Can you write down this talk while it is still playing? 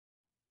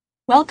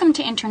Welcome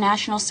to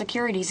International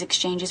Securities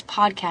Exchange's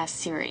podcast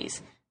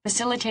series.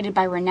 Facilitated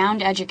by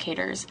renowned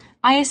educators,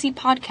 ISE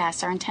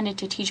podcasts are intended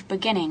to teach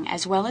beginning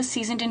as well as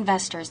seasoned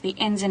investors the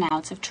ins and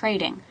outs of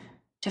trading.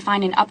 To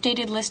find an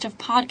updated list of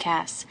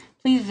podcasts,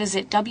 please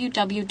visit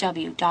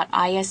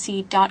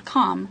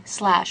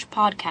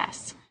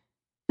www.ise.com/podcasts.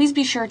 Please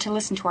be sure to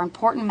listen to our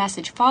important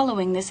message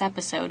following this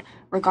episode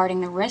regarding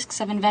the risks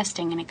of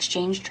investing in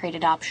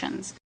exchange-traded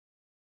options.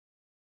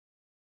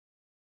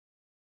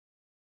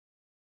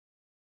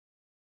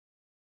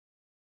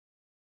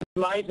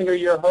 I'm Meisinger,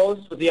 your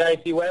host with the ISE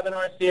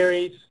webinar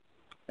series.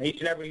 Each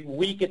and every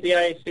week at the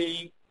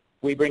ISE,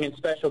 we bring in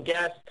special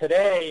guests.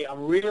 Today,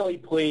 I'm really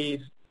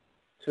pleased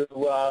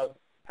to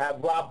have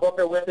Rob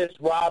Booker with us.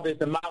 Rob is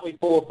the Motley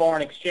of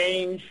Foreign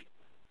Exchange.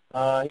 He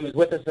was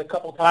with us a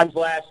couple times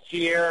last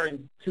year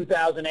in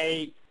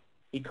 2008.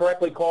 He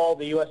correctly called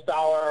the U.S.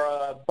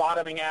 dollar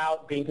bottoming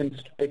out, being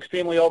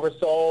extremely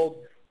oversold.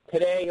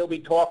 Today, he'll be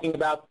talking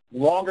about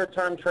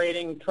longer-term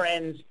trading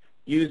trends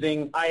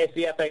using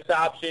ISE FX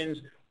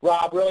options.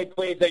 Rob, really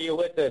pleased that you're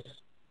with us.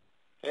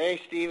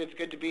 Hey, Steve, it's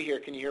good to be here.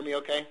 Can you hear me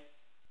okay?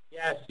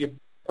 Yes, you're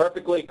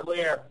perfectly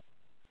clear.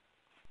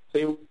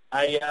 So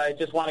I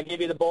just want to give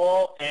you the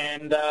ball,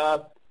 and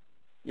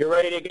you're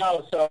ready to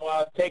go. So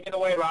take it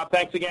away, Rob.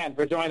 Thanks again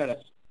for joining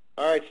us.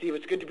 All right, Steve,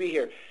 it's good to be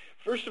here.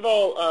 First of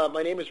all,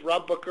 my name is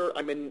Rob Booker.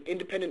 I'm an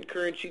independent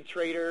currency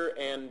trader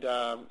and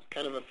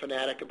kind of a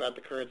fanatic about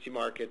the currency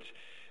markets,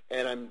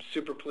 and I'm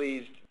super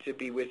pleased to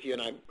be with you,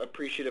 and I'm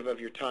appreciative of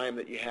your time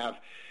that you have.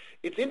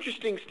 It's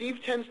interesting,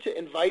 Steve tends to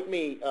invite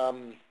me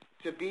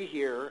to be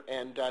here,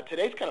 and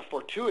today's kind of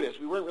fortuitous.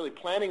 We weren't really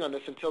planning on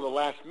this until the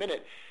last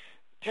minute.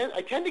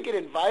 I tend to get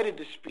invited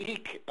to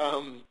speak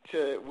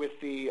with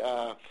the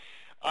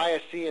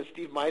ISE and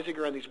Steve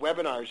Meisinger on these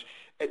webinars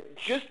at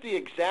just the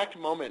exact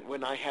moment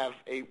when I have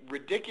a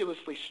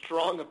ridiculously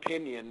strong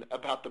opinion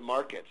about the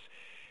markets.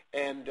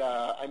 And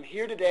I'm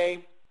here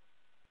today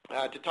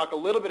to talk a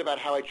little bit about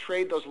how I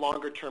trade those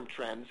longer-term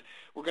trends.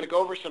 We're going to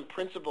go over some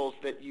principles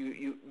that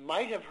you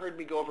might have heard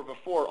me go over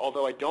before,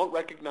 although I don't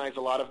recognize a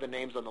lot of the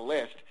names on the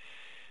list.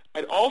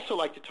 I'd also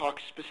like to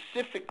talk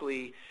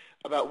specifically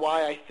about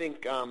why I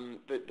think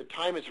the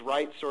time is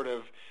right, sort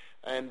of,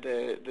 and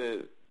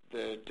the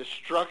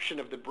destruction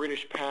of the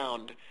British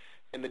pound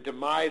and the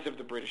demise of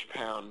the British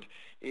pound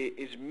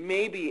is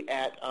maybe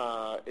at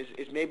a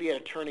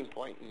turning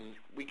point, and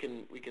we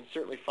can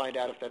certainly find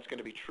out if that's going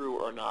to be true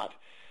or not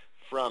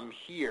from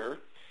here.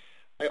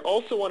 I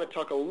also want to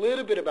talk a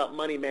little bit about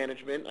money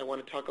management. I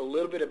want to talk a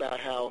little bit about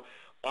how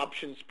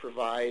options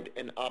provide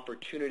an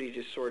opportunity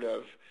to sort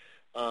of,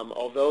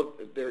 although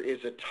there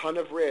is a ton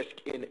of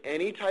risk in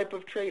any type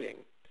of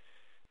trading,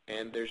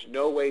 and there's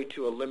no way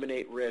to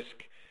eliminate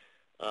risk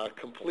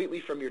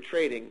completely from your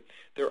trading,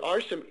 there are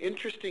some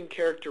interesting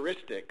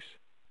characteristics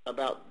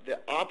about the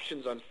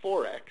options on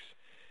Forex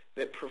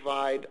that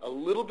provide a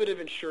little bit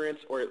of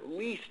insurance, or at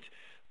least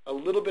a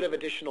little bit of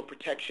additional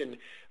protection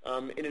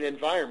in an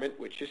environment,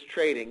 which is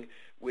trading,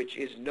 which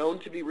is known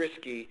to be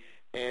risky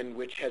and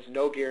which has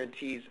no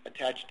guarantees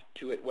attached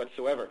to it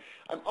whatsoever.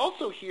 I'm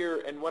also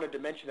here and wanted to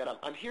mention that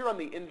I'm here on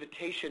the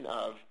invitation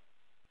of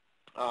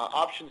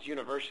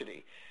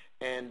OptionsUniversity,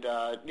 and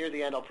near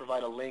the end I'll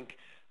provide a link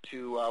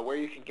to where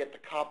you can get the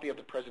copy of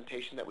the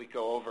presentation that we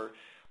go over.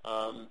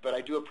 But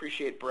I do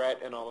appreciate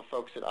Brett and all the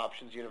folks at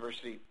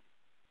OptionsUniversity.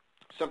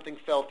 Something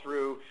fell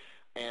through,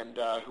 and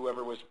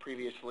whoever was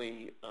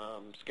previously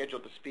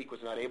scheduled to speak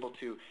was not able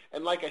to.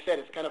 And like I said,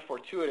 it's kind of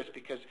fortuitous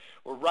because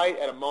we're right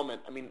at a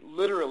moment, I mean,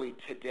 literally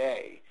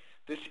today,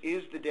 this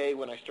is the day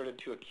when I started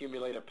to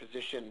accumulate a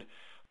position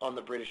on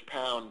the British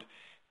pound,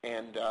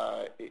 and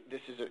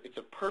it's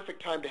a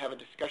perfect time to have a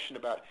discussion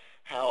about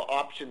how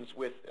options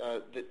with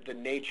the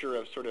nature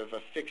of sort of a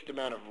fixed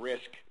amount of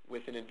risk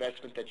with an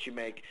investment that you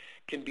make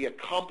can be a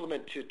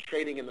complement to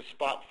trading in the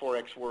spot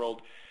Forex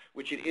world,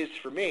 which it is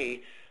for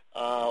me.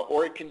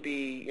 Or it can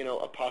be,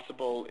 a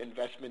possible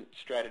investment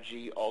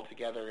strategy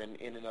altogether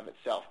in and of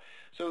itself.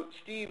 So,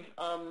 Steve,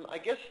 I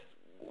guess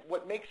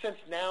what makes sense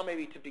now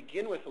maybe to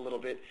begin with a little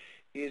bit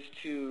is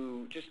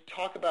to just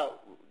talk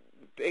about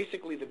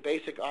basically the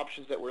basic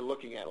options that we're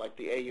looking at, like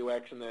the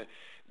AUX and the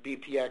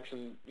BPX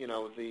and,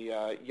 the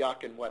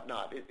YUC and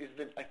whatnot.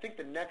 I think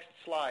the next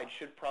slide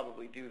should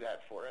probably do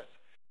that for us.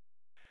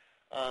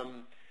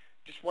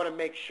 Just want to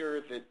make sure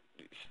that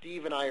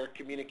Steve and I are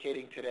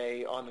communicating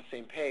today on the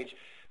same page.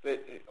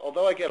 But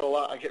although I get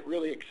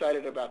really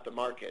excited about the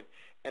market,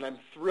 and I'm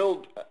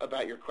thrilled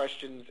about your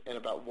questions and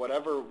about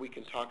whatever we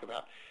can talk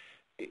about.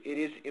 It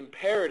is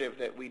imperative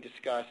that we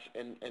discuss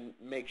and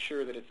make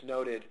sure that it's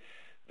noted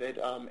that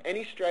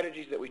any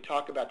strategies that we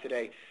talk about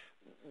today,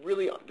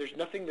 really, there's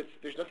nothing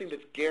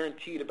that's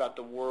guaranteed about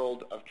the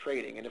world of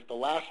trading. And if the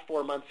last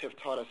 4 months have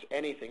taught us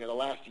anything, or the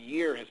last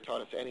year has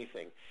taught us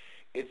anything,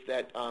 it's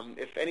that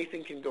if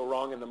anything can go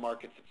wrong in the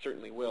markets, it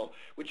certainly will,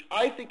 which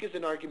I think is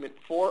an argument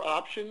for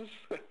options,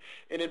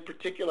 and in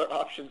particular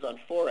options on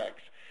Forex.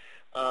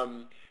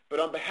 But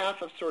on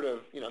behalf of sort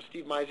of,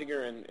 Steve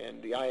Meisinger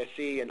and the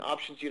ISE and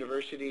Options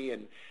University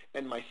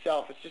and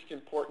myself, it's just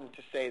important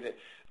to say that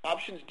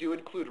options do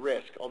include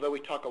risk. Although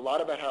we talk a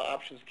lot about how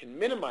options can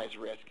minimize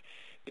risk,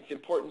 it's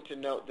important to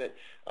note that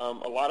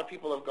a lot of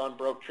people have gone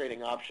broke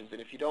trading options.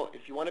 And if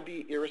you want to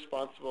be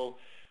irresponsible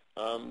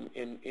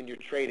in your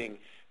trading,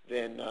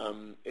 then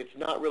it's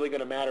not really going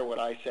to matter what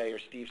I say or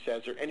Steve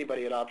says or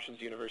anybody at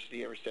Options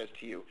University ever says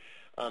to you.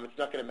 It's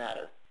not going to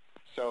matter.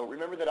 So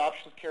remember that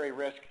options carry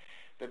risk,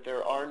 that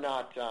there are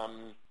not,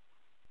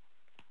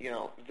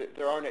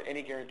 there aren't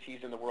any guarantees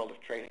in the world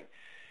of trading.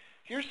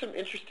 Here's some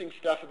interesting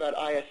stuff about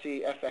ISE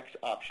FX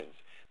options.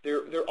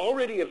 They're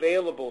already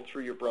available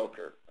through your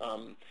broker.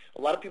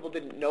 A lot of people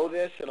didn't know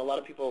this, and a lot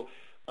of people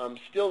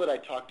still that I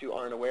talk to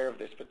aren't aware of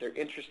this, but they're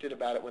interested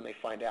about it when they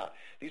find out.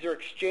 These are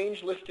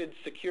exchange-listed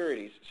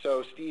securities.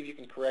 So, Steve, you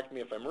can correct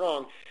me if I'm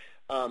wrong,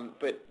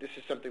 but this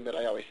is something that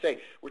I always say.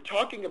 We're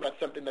talking about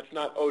something that's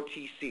not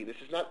OTC. This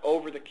is not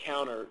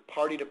over-the-counter,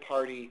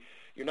 party-to-party.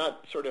 You're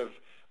not sort of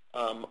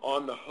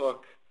on the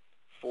hook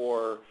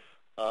for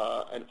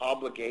an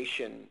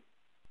obligation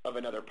of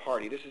another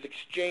party. This is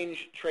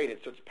exchange traded,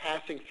 so it's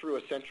passing through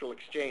a central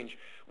exchange,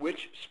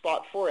 which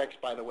spot Forex,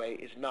 by the way,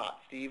 is not.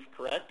 Steve,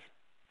 correct?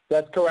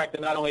 That's correct,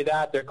 and not only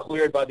that, they're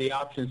cleared by the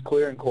Options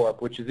Clearing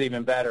Corp, which is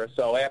even better.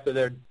 So after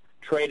they're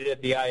traded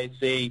at the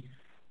ISE,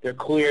 they're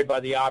cleared by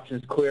the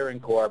Options Clearing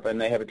Corp,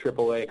 and they have a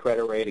AAA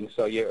credit rating.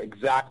 So you're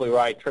exactly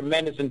right.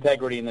 Tremendous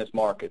integrity in this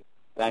market.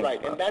 Thanks.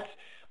 Right, and that's,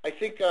 I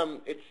think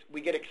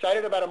we get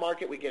excited about a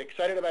market, we get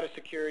excited about a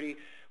security,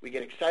 we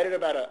get excited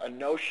about a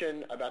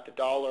notion about the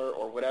dollar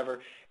or whatever,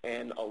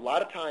 and a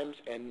lot of times,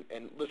 and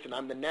listen,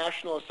 I'm the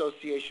National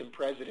Association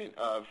president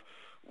of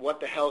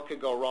what the hell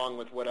could go wrong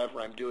with whatever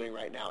I'm doing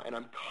right now, and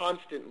I'm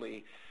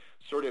constantly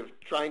sort of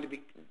trying to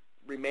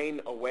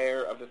remain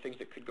aware of the things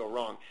that could go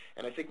wrong.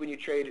 And I think when you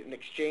trade an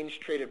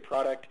exchange-traded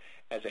product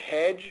as a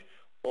hedge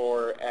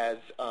or as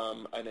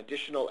an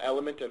additional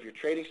element of your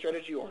trading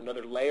strategy or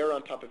another layer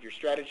on top of your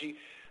strategy,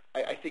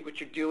 I think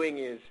what you're doing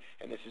is,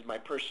 and this is my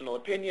personal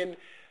opinion,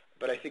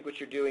 but I think what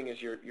you're doing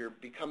is you're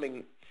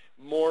becoming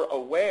more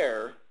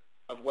aware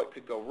of what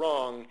could go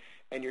wrong,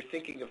 and you're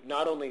thinking of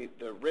not only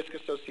the risk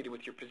associated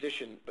with your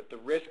position, but the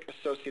risk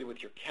associated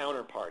with your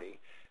counterparty,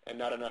 and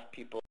not enough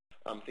people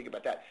think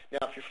about that. Now,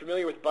 if you're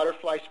familiar with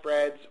butterfly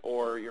spreads,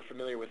 or you're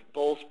familiar with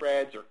bull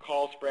spreads or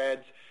call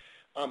spreads,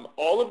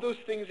 all of those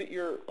things that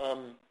you're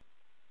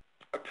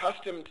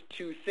accustomed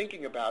to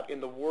thinking about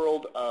in the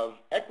world of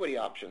equity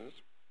options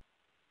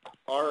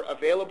are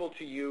available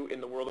to you in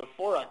the world of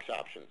Forex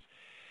options.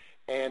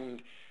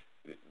 And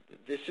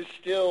this is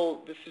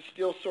still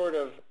sort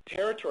of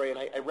territory, and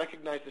I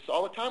recognize this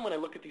all the time when I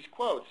look at these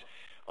quotes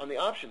on the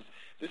options.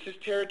 This is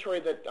territory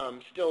that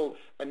still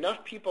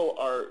enough people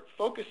are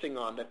focusing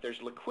on that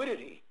there's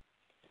liquidity,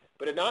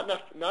 but not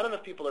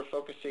enough people are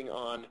focusing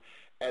on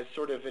as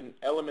sort of an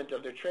element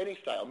of their trading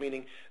style,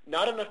 meaning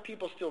not enough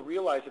people still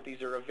realize that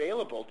these are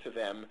available to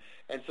them,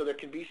 and so there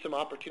can be some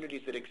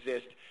opportunities that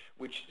exist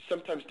which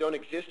sometimes don't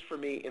exist for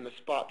me in the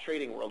spot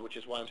trading world, which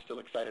is why I'm still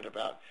excited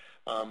about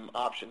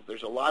options.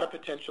 There's a lot of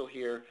potential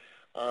here.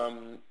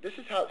 This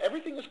is how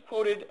everything is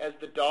quoted as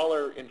the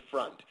dollar in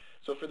front.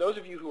 So for those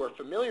of you who are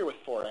familiar with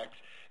Forex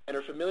and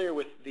are familiar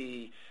with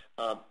the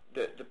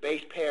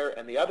base pair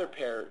and the other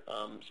pair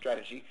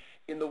strategy,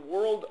 in the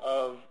world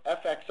of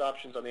FX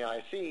options on the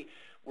ISE,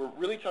 we're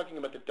really talking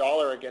about the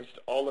dollar against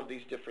all of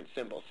these different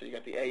symbols. So you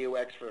got the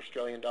AUX for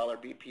Australian dollar,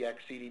 BPX,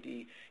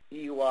 CDD,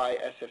 EUI,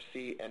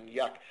 SFC, and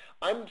YUC.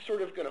 I'm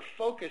sort of going to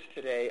focus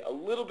today a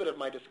little bit of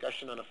my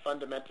discussion on a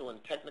fundamental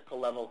and technical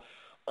level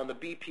on the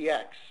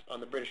BPX, on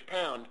the British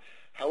pound.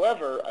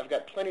 However, I've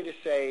got plenty to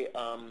say,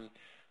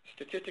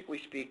 statistically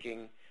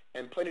speaking,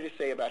 and plenty to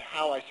say about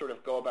how I sort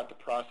of go about the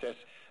process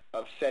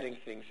of setting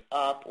things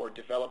up or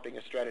developing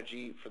a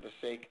strategy for the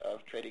sake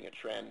of trading a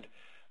trend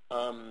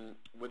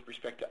with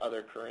respect to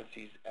other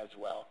currencies as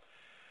well.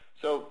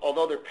 So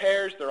although they're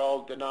pairs, they're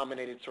all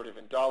denominated sort of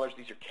in dollars.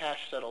 These are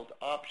cash-settled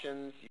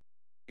options.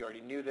 You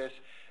already knew this.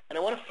 And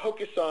I want to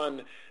focus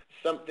on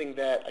something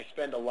that I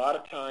spend a lot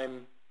of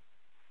time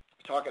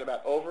talking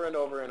about over and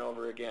over and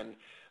over again,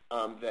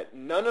 that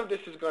none of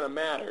this is going to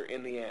matter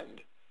in the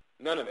end.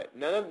 None of it.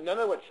 None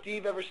of what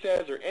Steve ever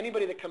says or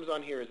anybody that comes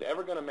on here is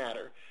ever going to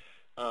matter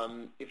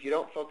if you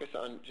don't focus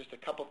on just a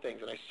couple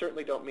things. And I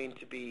certainly don't mean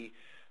to be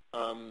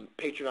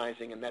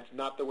patronizing, and that's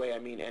not the way I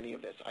mean any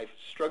of this. I've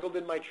struggled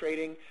in my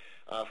trading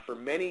for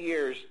many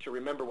years to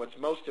remember what's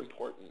most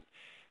important.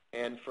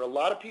 And for a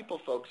lot of people,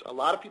 folks, a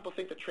lot of people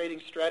think the trading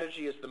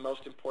strategy is the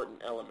most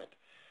important element.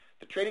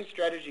 The trading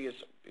strategy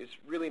is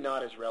really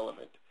not as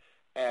relevant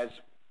as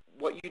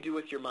what you do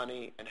with your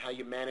money and how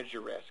you manage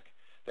your risk.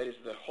 That is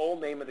the whole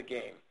name of the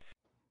game.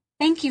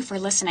 Thank you for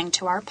listening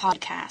to our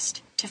podcast.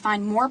 To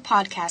find more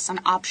podcasts on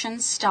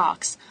options,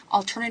 stocks,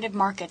 alternative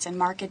markets, and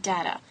market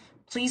data,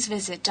 please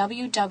visit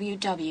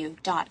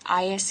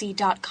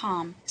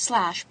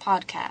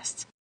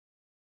www.ise.com/podcasts.